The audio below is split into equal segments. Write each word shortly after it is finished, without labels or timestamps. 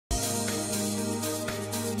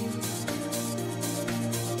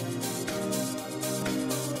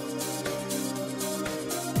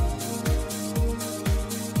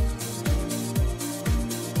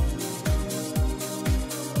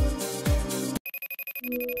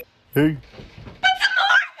Hey.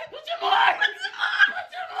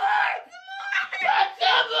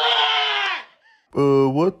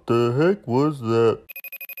 What the heck was that?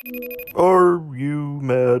 Are you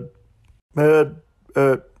mad? Mad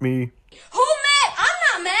at me? Who mad? I'm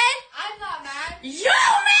not mad. I'm not mad. You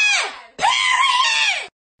mad? Period!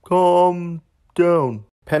 Calm down.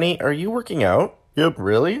 Penny, are you working out? Yep.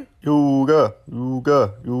 Really? Yoga.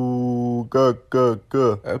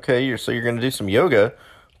 Okay, so you're gonna do some yoga,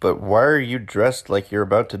 but why are you dressed like you're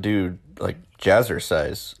about to do, like,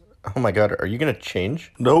 jazzercise? Oh my god, are you gonna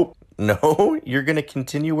change? Nope. No? You're gonna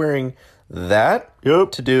continue wearing that?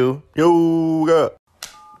 Yep. To do Yoga.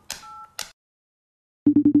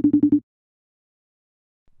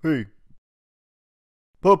 Hey.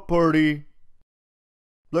 Pop party.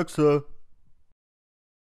 Alexa.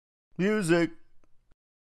 Music.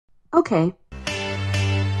 Okay.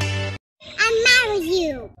 I'm mad with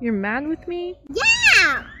you. You're mad with me?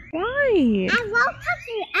 Yeah. Why? I won't touch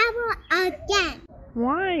you ever again.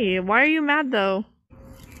 Why? Why are you mad though?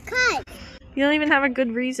 'Cause You don't even have a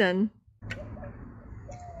good reason.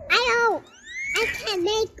 I can't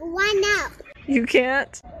make one up. You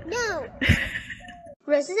can't? No.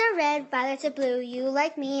 Roses are red, violets are blue. You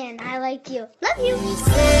like me and I like you. Love you.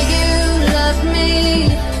 Say you love me.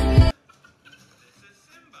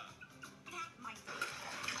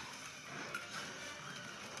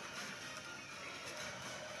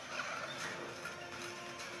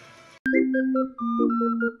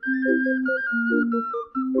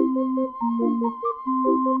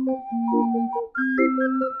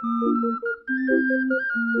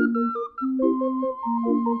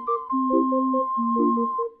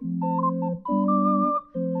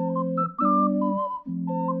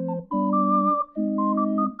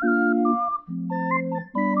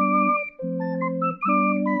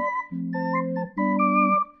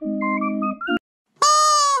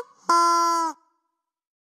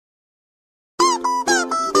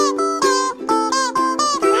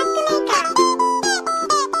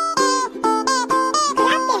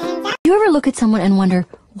 You ever look at someone and wonder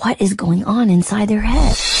what is going on inside their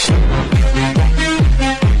head?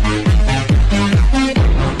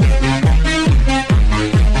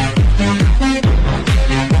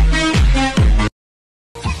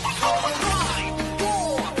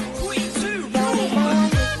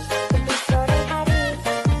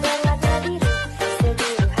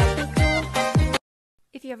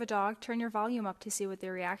 If you have a dog, turn your volume up to see what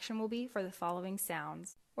their reaction will be for the following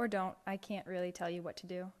sounds. Or don't, I can't really tell you what to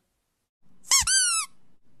do.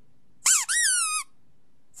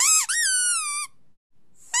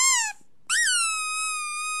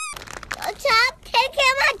 Stop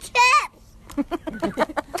taking my chips.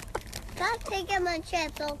 Stop taking my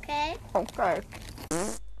chips, okay? Okay.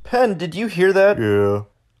 Pen, did you hear that? Yeah.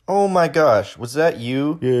 Oh my gosh, was that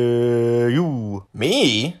you? Yeah, you.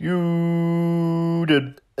 Me? You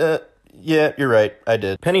did. Yeah, you're right, I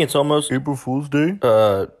did. Penny, it's almost... April Fool's Day?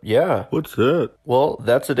 Yeah. What's that? Well,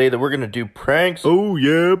 that's the day that we're gonna do pranks. Oh,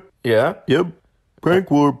 yep. Yeah? Yep.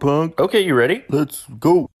 Prank war, punk. Okay, you ready? Let's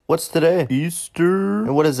go. What's today? Easter.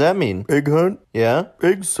 And what does that mean? Egg hunt. Yeah?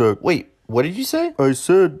 Egg suck. Wait, what did you say? I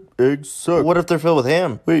said egg suck. What if they're filled with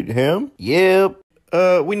ham? Wait, ham? Yep.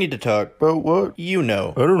 We need to talk. About what? You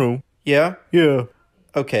know. I don't know. Yeah? Yeah.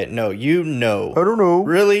 Okay, no, you know. I don't know.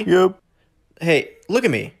 Really? Yep. Hey, look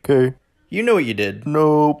at me. Okay. You know what you did.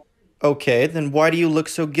 Nope. Okay, then why do you look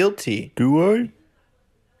so guilty? Do I?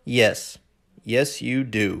 Yes. Yes, you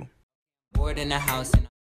do. Bored in the house and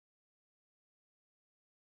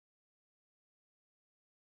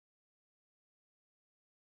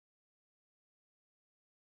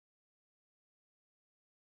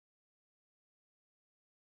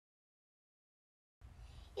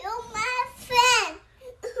You're my friend.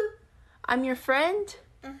 I'm your friend?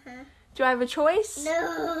 Do I have a choice?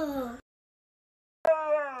 No.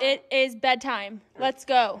 It is bedtime. Let's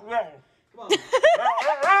go. Coda.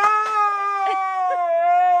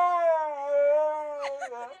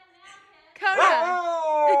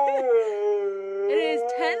 It is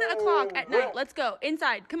 10 o'clock at night. Let's go.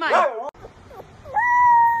 Inside. Come on.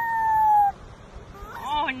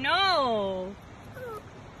 Oh no.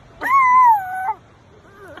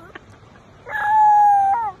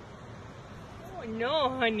 Oh no,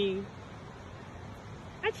 honey.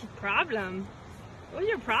 That's your problem. What's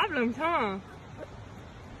your problems, huh?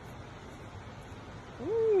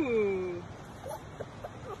 Ooh.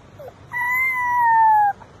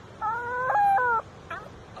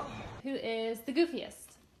 Who is the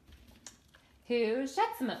goofiest? Who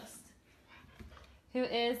sheds the most? Who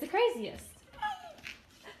is the craziest?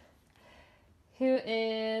 Who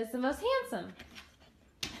is the most handsome?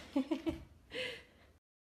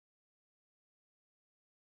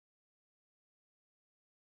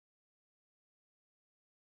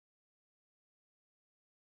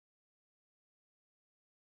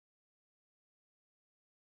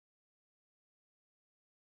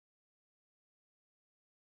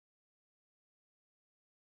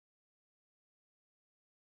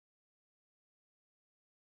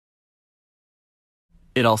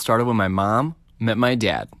 It all started when my mom met my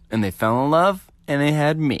dad, and they fell in love, and they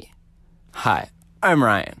had me. Hi, I'm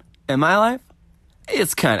Ryan, and my life,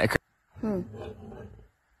 it's kind of crazy.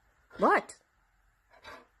 What?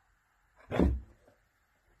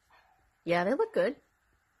 Yeah, they look good.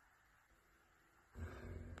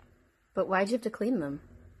 But why'd you have to clean them?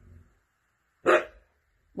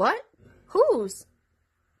 What? Whose?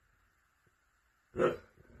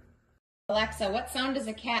 Alexa, what sound does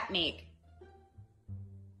a cat make?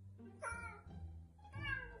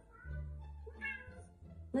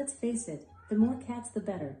 Let's face it, the more cats the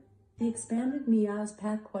better. The expanded Meows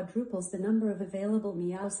Pack quadruples the number of available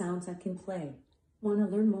meow sounds I can play. Want to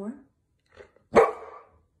learn more?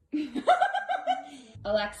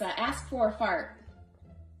 Alexa, ask for a fart.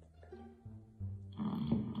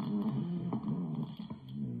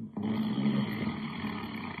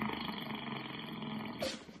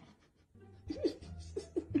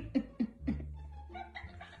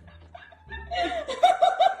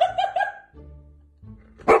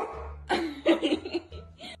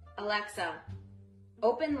 Alexa,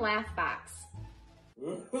 open Laughbox.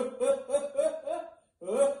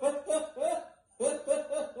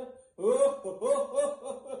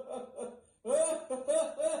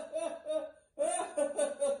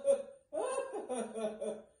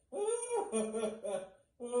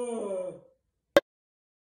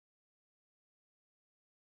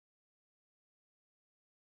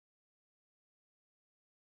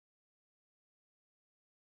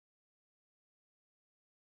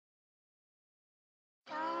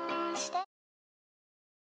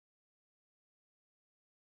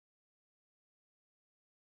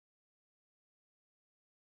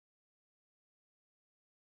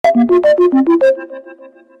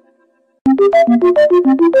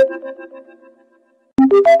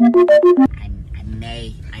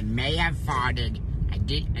 I may have farted. I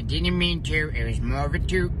didn't mean to. It was more of a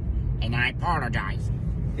toot, and I apologize.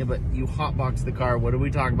 Yeah, but you hotboxed the car. What are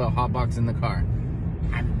we talking about hotboxing the car?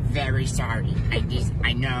 I'm very sorry.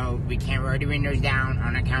 I know we can't roll the windows down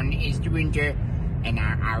on account it's the winter, and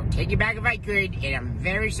I'll take it back if I could, and I'm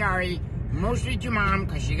very sorry. Mostly to Mom,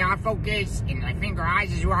 because she got focus, and I think her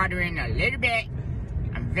eyes is watering a little bit.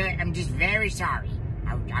 I'm just very sorry.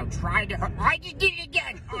 I'll try to... I just did it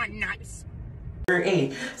again! Oh, nuts!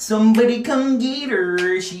 Hey, somebody come get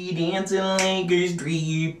her, she dancing like a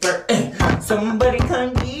stripper. Hey, somebody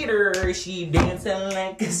come get her, she dancing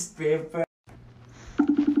like a stripper.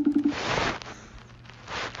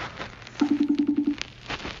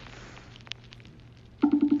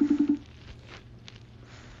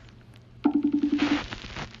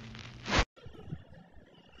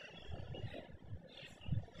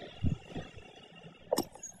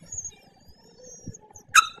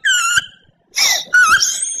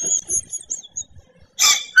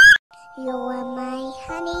 You're my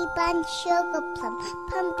honey bun, sugar plum,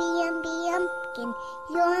 pumpkin.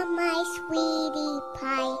 You're my sweetie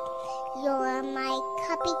pie. You're my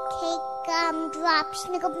cupcake, gumdrop,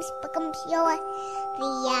 snickums, spickums. You're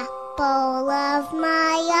the apple of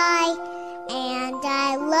my eye. And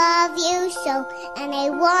I love you so, and I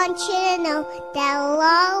want you to know that I'll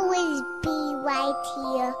always be right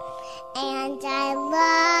here. And I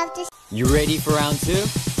love to... You ready for round two?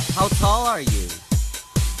 How tall are you?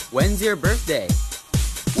 When's your birthday?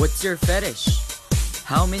 What's your fetish?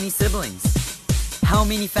 How many siblings? How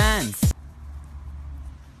many fans?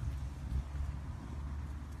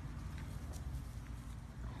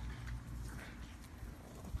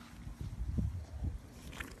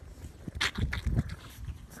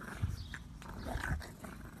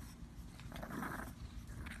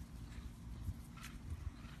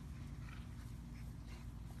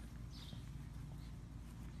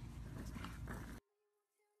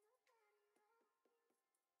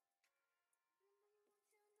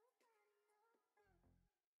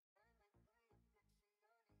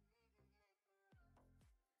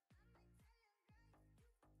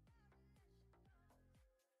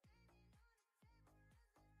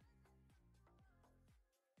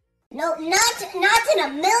 No, not in a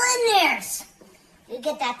million years. You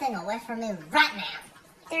get that thing away from me right now.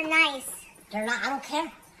 They're nice. They're not. I don't care.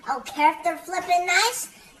 I don't care if they're flipping nice.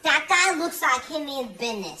 That guy looks like he means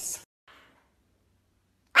business.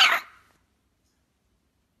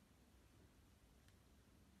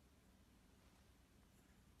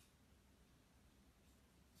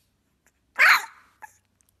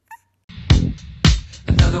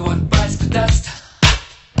 Another one bites the dust.